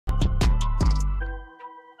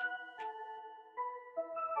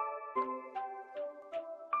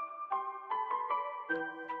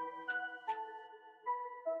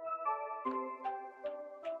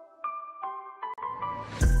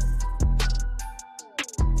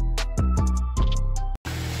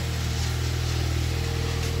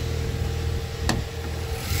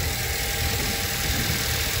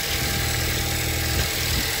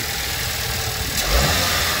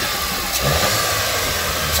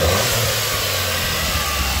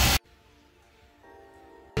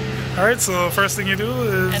Alright, so first thing you do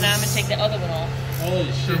is... And now I'm going to take the other one off.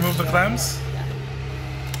 Holy shit. Remove the clamps. Yeah.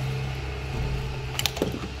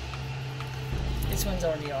 This one's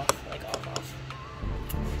already off, like off.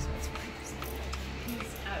 So it's fine.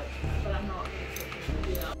 He's out, but I'm not going to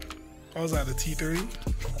put it out. What was that, a T30? 30.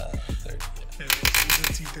 Yeah, use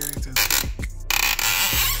a T30 to take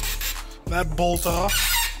that bolt off.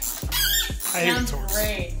 I hate the torques.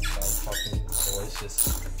 Great. Sounds fucking delicious.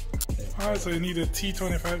 Alright, so you need a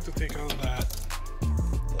T25 to take out that.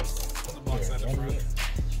 The box at the front.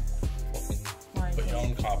 Put your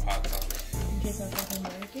own cop hats on. In case I fucking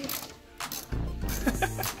break it.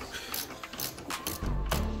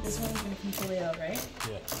 This one's going to come fully out, right?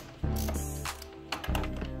 Yeah.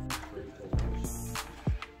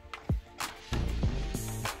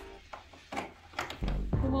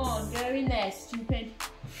 Come on, go in there, stupid.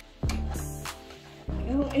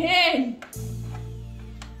 Go in!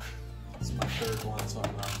 It's my third one, so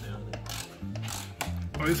I'm not doing it.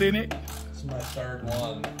 What are you saying, Nate? It's my third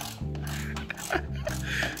one.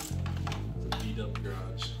 It's a beat up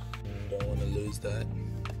garage. Don't want to lose that.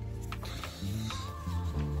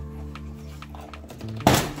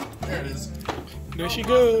 There it is. There she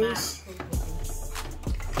goes.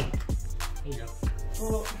 There you go.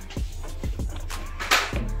 Oh.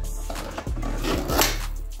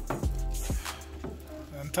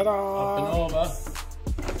 And ta-da! Up and over.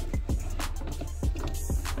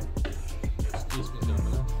 Excuse me,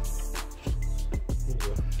 Domino.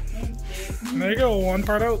 There you go, one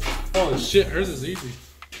part out. Oh shit, hers is easy.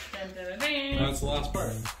 Dun, dun, dun, dun. That's the last part.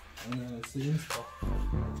 And then it's the install.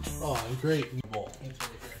 Oh, great. Bolt.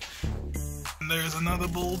 And there's another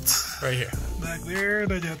bolt Right here. back there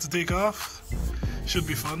that you have to take off. Should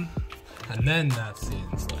be fun. And then that's the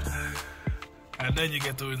install. And then you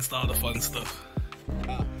get to install the fun stuff.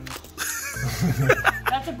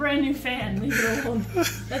 That's a brand new fan, leave it alone.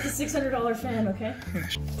 That's a $600 fan, okay?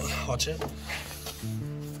 Watch it.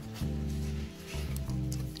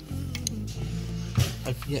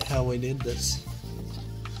 I forget how we did this.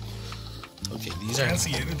 Okay, these I are. can't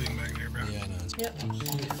see anything back there, bro. Yeah, no. Yep.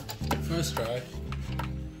 First try.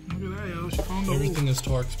 Look at that, yo. She found the Everything is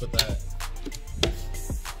torques but that.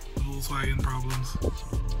 Volkswagen problems. You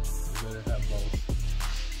better have both.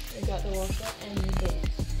 I got the washer and the bed.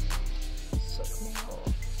 Suck me off.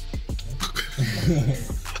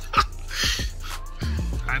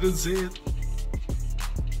 I didn't see it.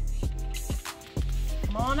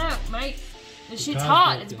 Come on out, mate. This shit's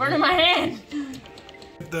hot. It's burning my hand.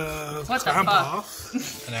 The What the clamp fuck?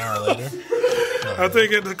 off. An hour later. I'll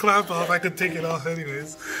take it the clamp off. I could take it off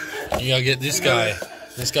anyways. You gotta get this guy.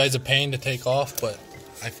 This guy's a pain to take off, but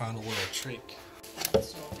I found a little trick.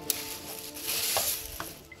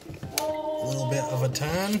 A little bit of a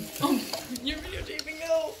tan. You're videotaping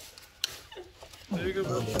now. There you go, A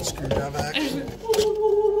bro. little screwdriver action.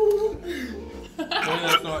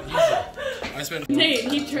 That's not easy. I spent. Nate,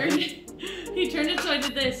 he turned it so I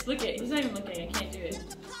did this. Look at, he's not even looking. I can't do it.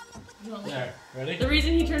 There, ready? The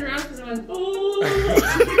reason he turned around is because I went, oh.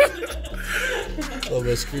 A little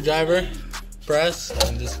bit of screwdriver, press,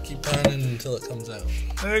 and just keep turning until it comes out.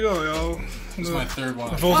 There you go, yo. This is my third one.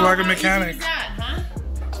 Volkswagen How mechanic. easy is that, huh?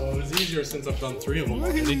 Well, it was easier since I've done 3 of them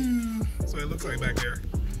already. That's what it looks like back there.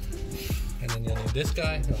 And then you'll need this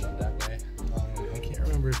guy, you'll need that guy. I can't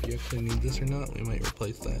remember if you actually need this or not. We might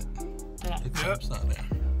replace that. Yeah. The clam's not there.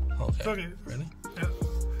 Okay. Okay. Ready? Yeah.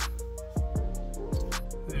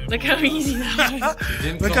 Look how easy that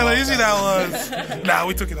was. Look how easy that was. Nah,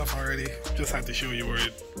 we took it off already. Just had to show you where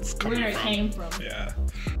it's coming Where it from. came from. Yeah.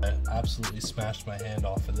 I absolutely smashed my hand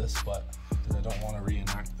off of this, but I don't want to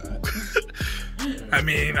reenact that. I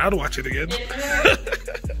mean, I'd watch it again. It hurt.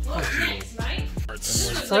 Well, thanks, mate.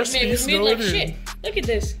 First piece made like going shit. in. Look at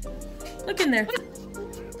this. Look in there.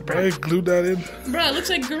 Probably glued that in. Bro, it looks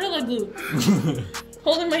like Gorilla Glue.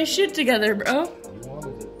 Holding my shit together, bro. You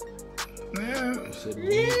wanted it. Yeah.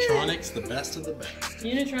 Unitronic's the best of the best.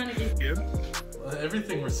 Unitronic is Good.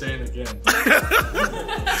 Everything we're saying again.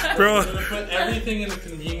 Bro. We're gonna put everything in a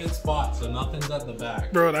convenient spot so nothing's at the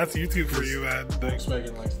back. Bro, that's YouTube for you, man.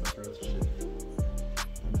 Volkswagen likes to throw shit.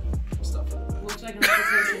 Stuff in the back. looks like I'm gonna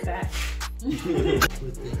push it back.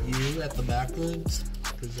 With the U at the backwards,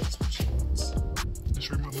 because that's what she wants. The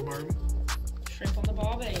shrimp on the Barbie. Shrimp on the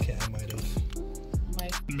barbie. Okay, I might have.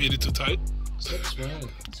 Made it too tight. That's right.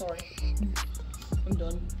 Sorry. I'm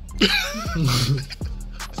done.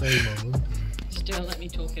 Sorry, Mom. Just don't let me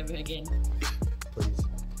talk ever again. Please.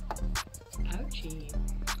 Ouchie.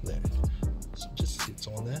 There. So just it's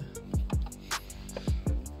on there.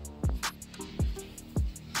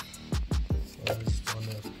 So it's on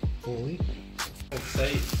there.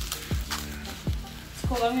 tight. It's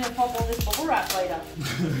cool. I'm gonna pop all this bubble wrap later.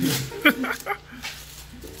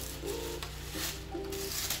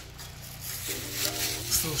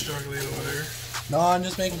 Still struggling over there. No, I'm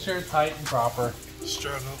just making sure it's tight and proper.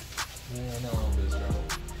 Struggle. Yeah, I know a little bit of struggle.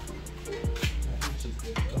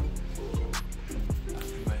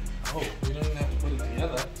 Oh, we don't even have to put it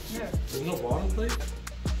together. Yeah. There's no bottom plate?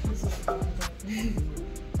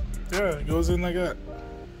 Yeah, it goes in like that.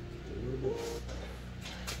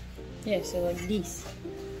 Yeah, so like this.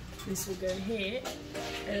 This will go here.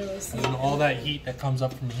 And it'll And then all that heat that comes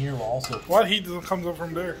up from here will also... What heat doesn't comes up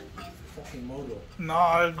from there? Fucking motor.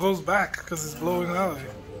 No, it goes back because it's blowing out.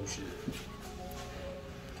 Oh, shit.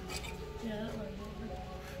 Yeah, that one.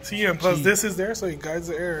 See, and plus this is there, so it guides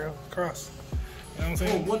the air across. You know what I'm Oh,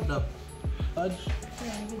 saying? what the fudge?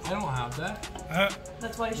 I don't have that.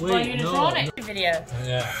 That's why you should buy unitronic video.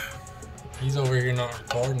 Yeah. He's over here not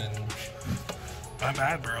recording and... My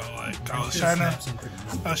bad, bro. Like, I was trying to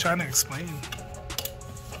explain.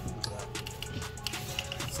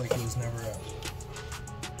 It's like it was never out.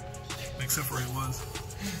 Except for it was.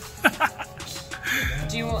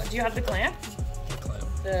 Do you have the clamp? The clamp.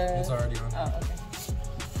 It's already on. Oh, okay.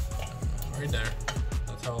 Right there.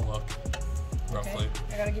 That's how it'll look. Roughly.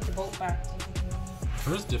 Okay. I gotta get the bolt back.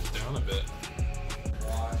 Hers dips down a bit.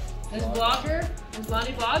 There's Blocker, there's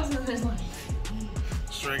Lonnie Vlogs, and then there's Lonnie.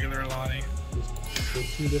 Just regular Lonnie.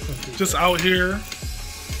 There's two different people. Just out here.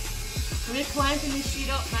 We're clamping this sheet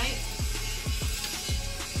up, mate.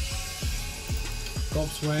 Stop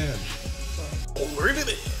swaying. Where did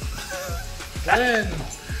it? Then.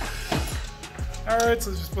 Alright,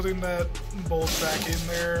 so just putting that bolt back in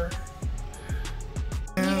there.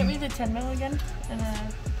 Can you get me the 10 mil again? And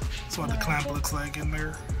That's what the clamp looks like in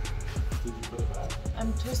there. Did you put it back?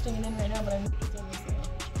 I'm twisting it in right now, but I'm still missing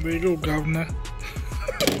it. There you go, governor.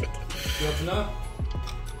 Governor?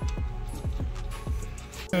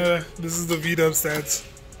 This is the V-dub stance.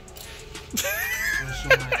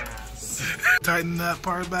 Tighten that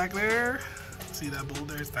part back there. See that bolt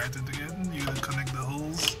there? It's tightened again. You're gonna connect the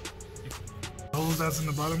holes. The holes that's in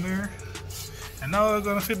the bottom there. And now we're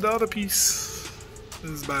gonna fit the other piece.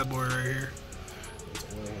 This bad boy right here.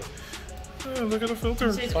 Oh, look at the filter.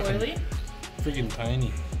 You say it's oily? Freaking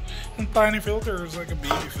tiny. And tiny filter is like a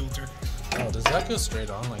baby filter. Oh, does that go straight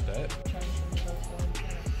on like that?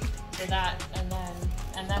 For that, and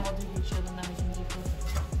then we'll do each other, and then we can do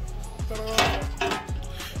Ta-da.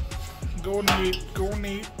 Go neat, go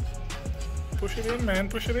neat. Push it in, man,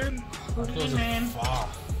 push it in. Put it in, man.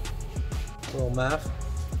 Little math.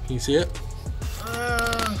 Can you see it?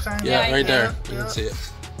 Kinda. Yeah, right there. Yeah. You can see it.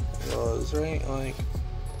 It goes right like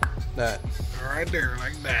that. Right there,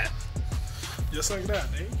 like that. Just like that,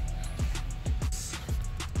 eh?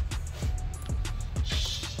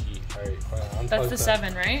 Alright, That's the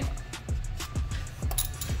 7, right?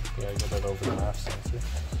 Yeah, I got that over the half sensor.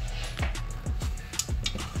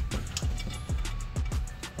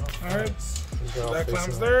 Alright, that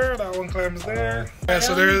clamps there, that one clamps there. Yeah,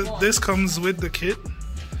 so this comes with the kit.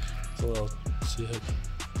 It's a little, see it?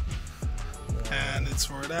 And it's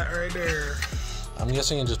for that right there. I'm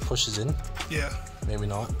guessing it just pushes in. Yeah. Maybe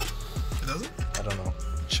not. It doesn't? I don't know.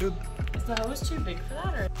 It should. Is the hose too big for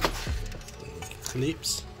that, or?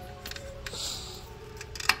 Clips.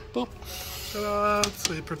 Boop. Ta-da.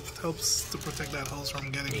 So it helps to protect that hose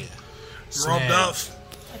from getting rubbed Sand. off.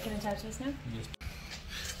 I can attach this now?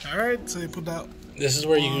 Alright, so you put that. This is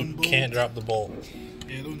where you One bolt. can't drop the bolt.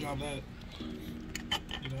 Yeah, don't drop that.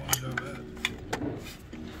 You don't want to drop that.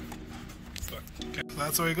 So, okay, so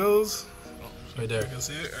that's where it goes. Right there. You can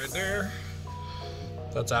see it right there.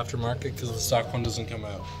 That's aftermarket because the stock one doesn't come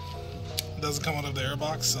out. It doesn't come out of the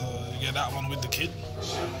airbox, so you get that one with the kit.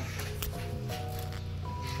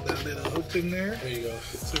 That little hook thing there. There you go.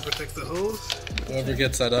 So it protects the hose. Whoever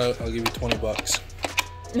gets that out, I'll give you 20 bucks.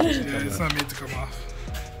 Yeah, it's not made to come off.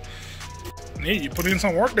 Nate, you put in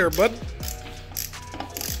some work there, bud.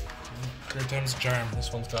 Third time's a charm.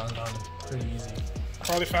 This one's gone pretty easy.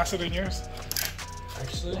 Probably faster than yours.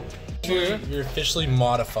 Actually, Yeah. you're officially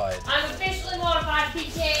modified. I'm officially modified,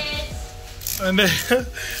 kids! And then,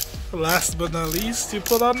 last but not least, you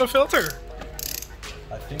put on the filter.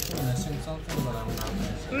 I think we're missing something, but I'm not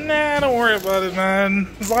missing. Nah, don't worry about it, man.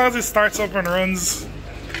 As long as it starts up and runs.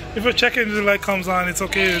 If a check engine light comes on, it's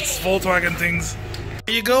okay. It's Volkswagen things.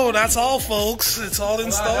 There you go. That's all, folks. It's all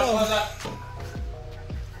installed.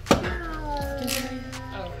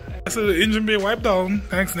 So the engine being wiped down.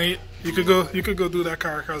 Thanks, Nate. You could go do that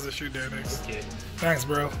car across the street there next. Okay. Thanks,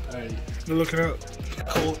 bro. Alrighty. Good looking out.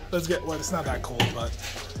 Cold. Let's get. Well, it's not that cold, but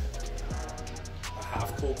A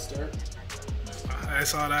half cold start. I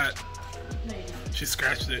saw that. No, you didn't. She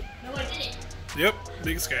scratched it. No, I didn't. Yep,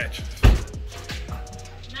 big scratch. Now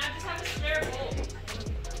I just have a spare bolt.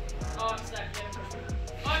 Oh, I'm stuck.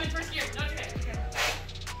 Oh, I'm in first gear. No, it's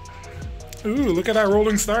okay. Ooh, look at that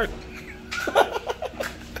rolling start.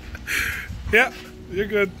 Yeah, you're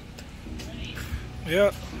good. Ready?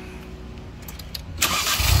 Yeah.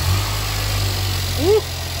 Ooh.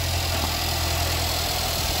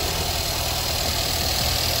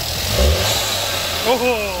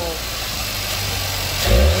 Oh.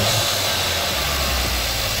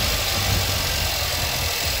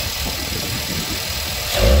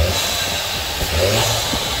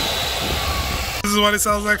 This is what it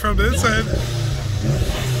sounds like from the inside.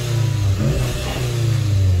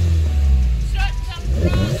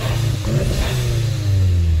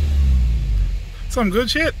 Some good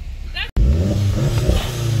shit.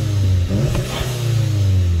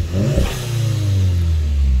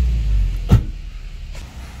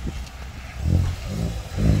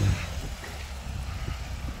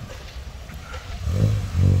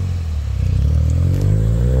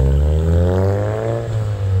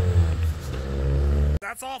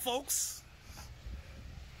 That's all, folks.